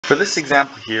For this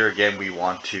example here, again, we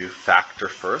want to factor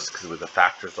first because with the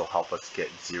factors will help us get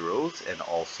zeros and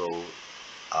also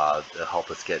they'll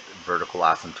help us get vertical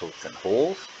asymptotes and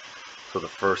wholes. So the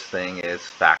first thing is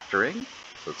factoring.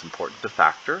 So it's important to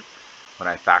factor. When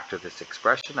I factor this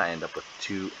expression, I end up with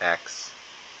 2x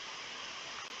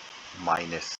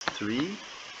minus 3.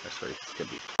 Sorry, it's going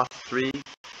to be plus 3.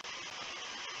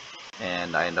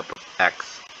 And I end up with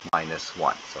x minus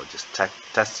 1. So just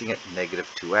testing it, negative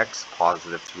 2x,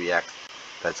 positive 3x.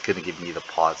 That's going to give me the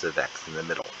positive x in the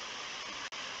middle.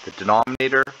 The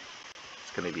denominator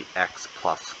is going to be x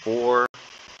plus 4,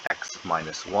 x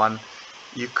minus 1.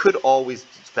 You could always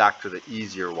factor the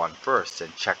easier one first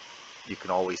and check. You can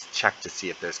always check to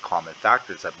see if there's common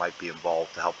factors that might be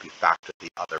involved to help you factor the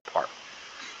other part.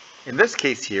 In this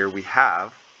case here, we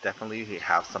have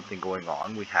something going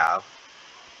on. We have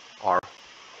our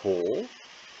whole.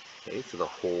 Okay, so the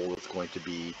whole is going to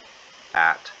be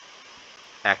at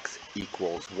x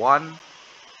equals 1,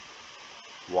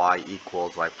 y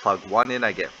equals, I plug 1 in,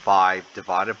 I get 5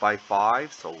 divided by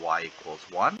 5, so y equals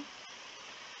 1.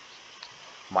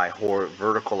 My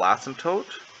vertical asymptote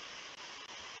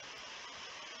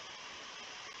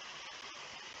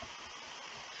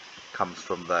comes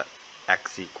from the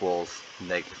x equals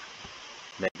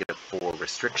negative 4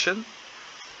 restriction.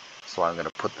 So I'm going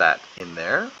to put that in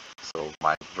there. So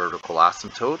my vertical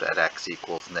asymptote at x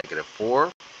equals negative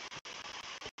 4.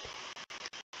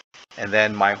 And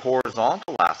then my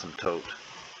horizontal asymptote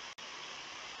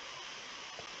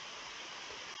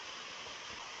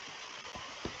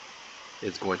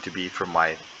is going to be from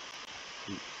my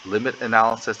limit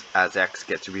analysis as x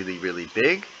gets really, really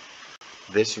big.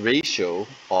 This ratio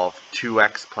of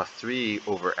 2x plus 3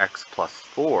 over x plus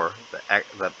 4,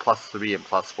 the plus 3 and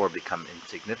plus 4 become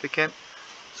insignificant.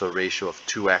 So ratio of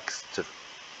 2x to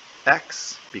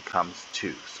x becomes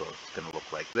 2. So it's going to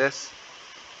look like this.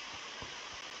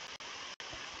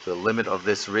 So the limit of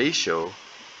this ratio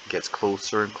gets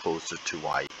closer and closer to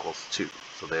y equals 2.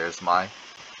 So there's my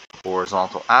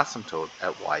horizontal asymptote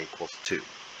at y equals 2.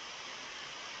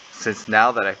 Since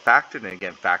now that I factored, and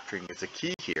again factoring is a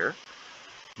key here,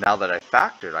 now that I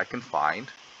factored, I can find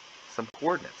some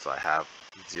coordinates. So I have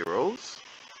zeros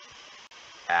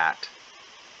at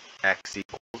x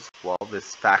equals, well,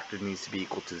 this factor needs to be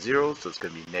equal to 0, so it's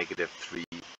going to be negative 3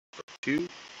 over 2,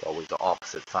 always the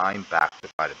opposite sign, back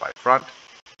divided by front.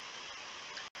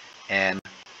 And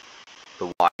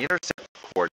the y-intercept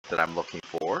coordinate that I'm looking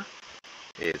for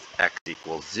is x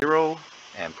equals 0,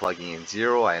 and plugging in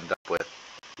 0, I end up with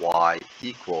y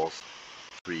equals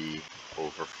 3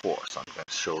 over 4. So I'm going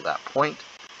to show that point,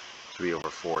 3 over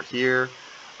 4 here.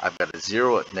 I've got a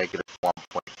 0 at negative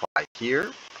 1.5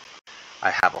 here. I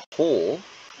have a whole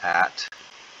at,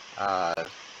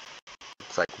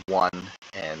 it's like 1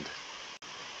 and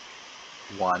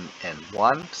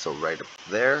 1, so right up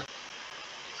there.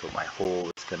 So my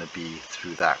whole is going to be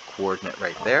through that coordinate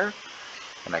right there.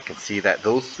 And I can see that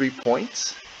those 3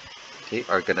 points, okay,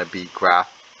 are going to be graphed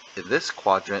in this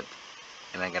quadrant,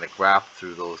 and I'm going to graph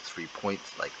through those 3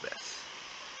 points like this.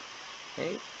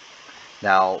 Okay.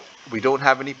 Now, we don't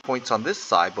have any points on this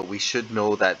side, but we should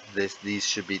know that these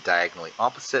should be diagonally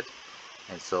opposite.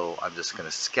 And so I'm just going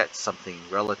to sketch something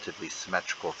relatively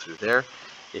symmetrical through there.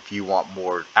 If you want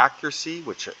more accuracy,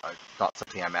 which is not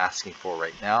something I'm asking for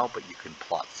right now, but you can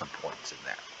plot some points in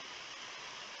there.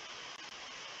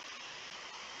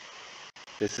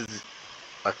 This is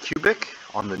a cubic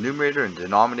on the numerator and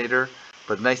denominator,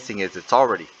 but the nice thing is it's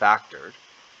already factored.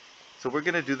 So we're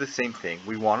going to do the same thing.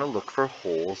 We want to look for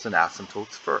wholes and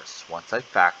asymptotes first. Once I've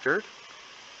factored,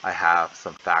 I have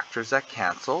some factors that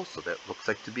cancel, so that looks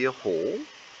like to be a whole.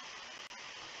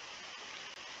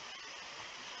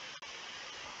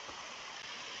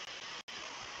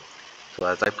 So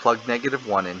as I plug negative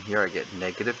 1 in here, I get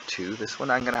negative 2. This one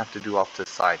I'm going to have to do off to the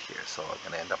side here. So I'm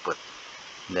going to end up with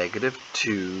negative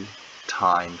 2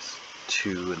 times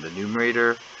 2 in the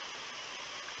numerator.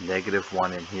 Negative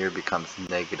 1 in here becomes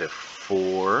negative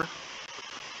 4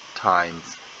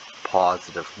 times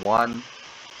positive 1.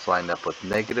 So I end up with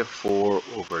negative 4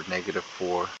 over negative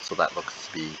 4. So that looks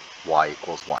to be y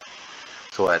equals 1.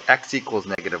 So at x equals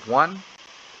negative 1,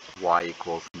 y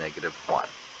equals negative 1.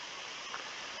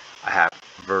 I have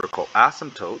vertical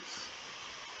asymptotes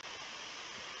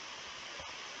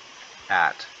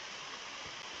at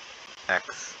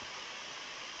x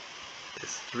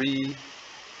is 3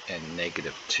 and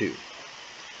negative 2.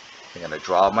 I'm going to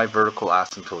draw my vertical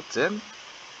asymptotes in.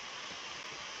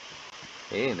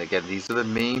 Okay, and again, these are the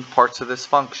main parts of this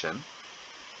function,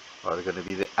 are going to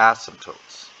be the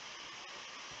asymptotes.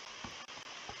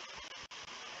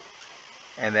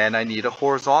 And then I need a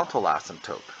horizontal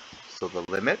asymptote. So the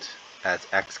limit as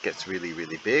x gets really,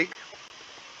 really big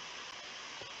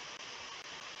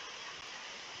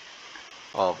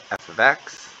of f of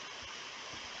x,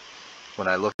 when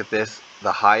I look at this,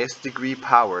 the highest degree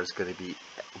power is going to be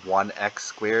 1x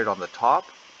squared on the top,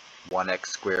 1x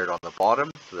squared on the bottom,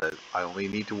 so that I only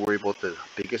need to worry about the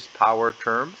biggest power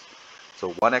terms.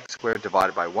 So 1x squared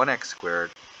divided by 1x squared,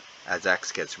 as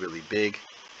x gets really big,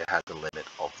 it has a limit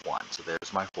of 1. So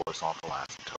there's my horizontal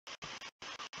asymptote.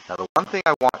 Now the one thing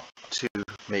I want to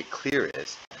make clear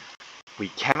is we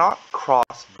cannot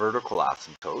cross vertical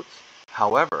asymptotes.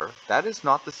 However, that is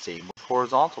not the same with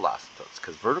horizontal asymptotes,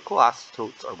 because vertical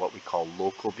asymptotes are what we call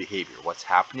local behavior, what's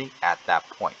happening at that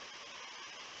point.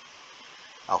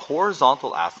 A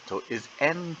horizontal asymptote is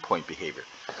endpoint behavior.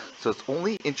 So it's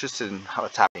only interested in how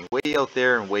it's happening way out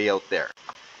there and way out there.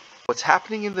 What's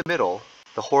happening in the middle,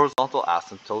 the horizontal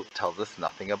asymptote tells us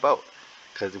nothing about,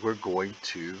 because we're going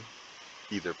to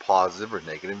either positive or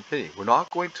negative infinity. We're not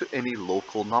going to any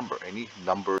local number, any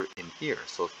number in here.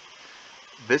 So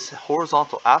this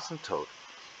horizontal asymptote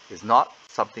is not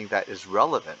something that is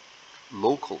relevant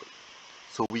locally.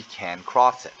 So we can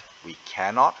cross it. We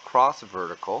cannot cross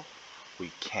vertical.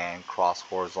 We can cross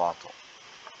horizontal.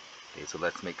 Okay, so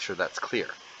let's make sure that's clear.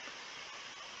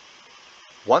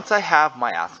 Once I have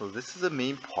my asymptote, this is the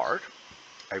main part.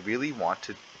 I really want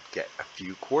to get a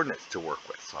few coordinates to work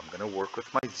with. So I'm going to work with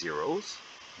my zeros.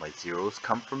 My zeros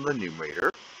come from the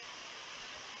numerator.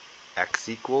 X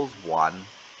equals 1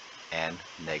 and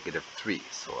negative 3.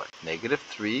 So at negative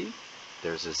 3,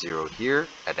 there's a 0 here.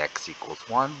 At x equals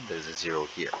 1, there's a 0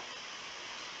 here.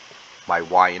 My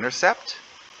y-intercept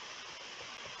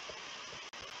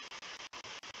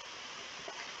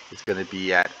is going to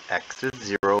be at x is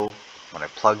 0. When I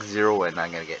plug 0 in,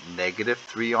 I'm going to get negative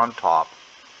 3 on top,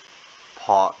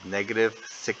 negative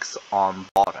 6 on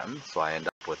bottom. So I end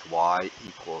up with y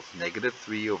equals negative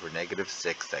 3 over negative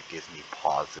 6. That gives me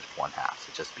positive 1/2.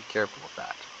 So just be careful with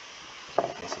that.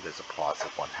 Okay, so there's a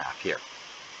positive 1/2 here.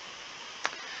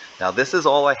 Now this is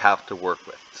all I have to work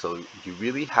with. So you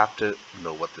really have to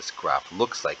know what this graph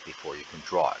looks like before you can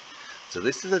draw it. So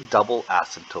this is a double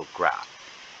asymptote graph.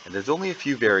 And there's only a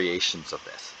few variations of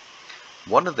this.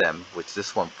 One of them, which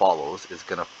this one follows, is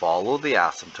going to follow the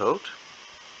asymptote.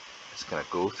 It's going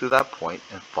to go through that point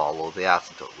and follow the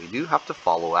asymptote. We do have to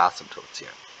follow asymptotes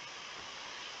here.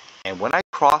 And when I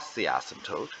cross the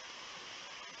asymptote,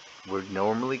 we're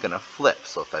normally going to flip.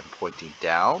 So if I'm pointing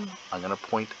down, I'm going to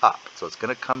point up. So it's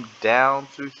going to come down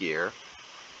through here.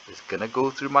 It's going to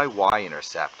go through my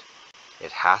y-intercept.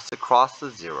 It has to cross the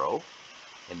 0.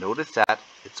 And notice that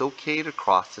it's okay to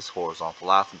cross this horizontal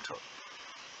asymptote.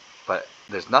 But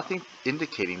there's nothing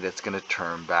indicating that it's going to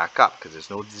turn back up because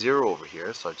there's no 0 over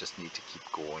here. So I just need to keep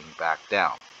going back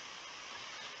down.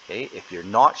 Okay, if you're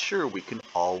not sure, we can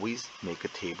always make a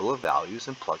table of values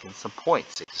and plug in some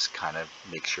points to just kind of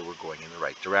make sure we're going in the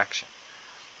right direction.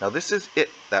 Now this is it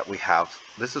that we have.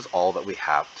 This is all that we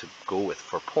have to go with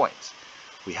for points.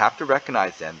 We have to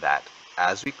recognize then that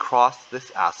as we cross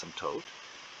this asymptote,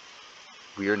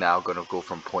 we are now going to go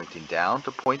from pointing down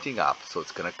to pointing up. So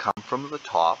it's going to come from the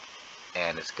top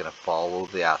and it's going to follow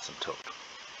the asymptote.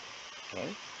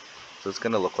 Okay, so it's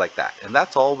going to look like that. And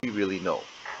that's all we really know.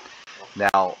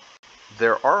 Now,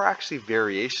 there are actually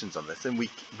variations on this, and we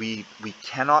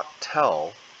cannot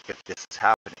tell if this is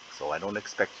happening. So I don't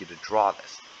expect you to draw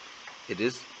this. It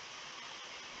is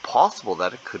possible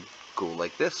that it could go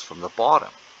like this from the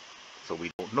bottom. So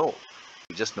we don't know.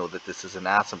 We just know that this is an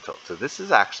asymptote. So this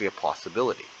is actually a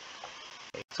possibility.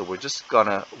 Okay, so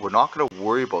we're not gonna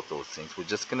worry about those things. We're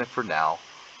just gonna, for now,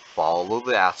 follow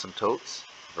the asymptotes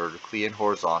vertically and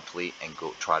horizontally and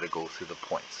try to go through the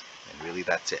points. And really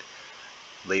that's it.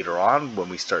 Later on, when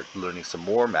we start learning some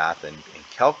more math and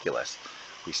calculus,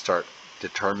 we start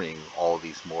determining all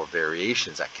these more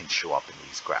variations that can show up in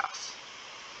these graphs.